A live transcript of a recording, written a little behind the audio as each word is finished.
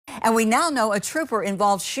And we now know a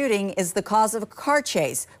trooper-involved shooting is the cause of a car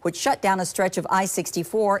chase, which shut down a stretch of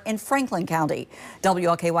I-64 in Franklin County.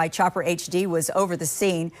 WLKY Chopper HD was over the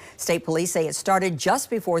scene. State police say it started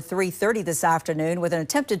just before 3:30 this afternoon with an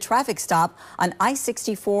attempted traffic stop on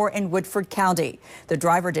I-64 in Woodford County. The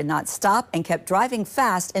driver did not stop and kept driving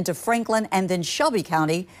fast into Franklin and then Shelby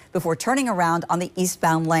County before turning around on the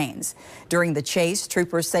eastbound lanes. During the chase,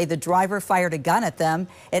 troopers say the driver fired a gun at them.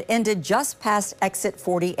 It ended just past exit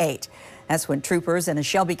 48. That's when troopers and a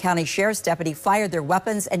Shelby County Sheriff's deputy fired their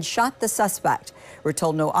weapons and shot the suspect. We're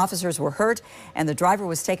told no officers were hurt and the driver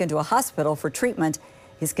was taken to a hospital for treatment.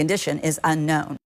 His condition is unknown.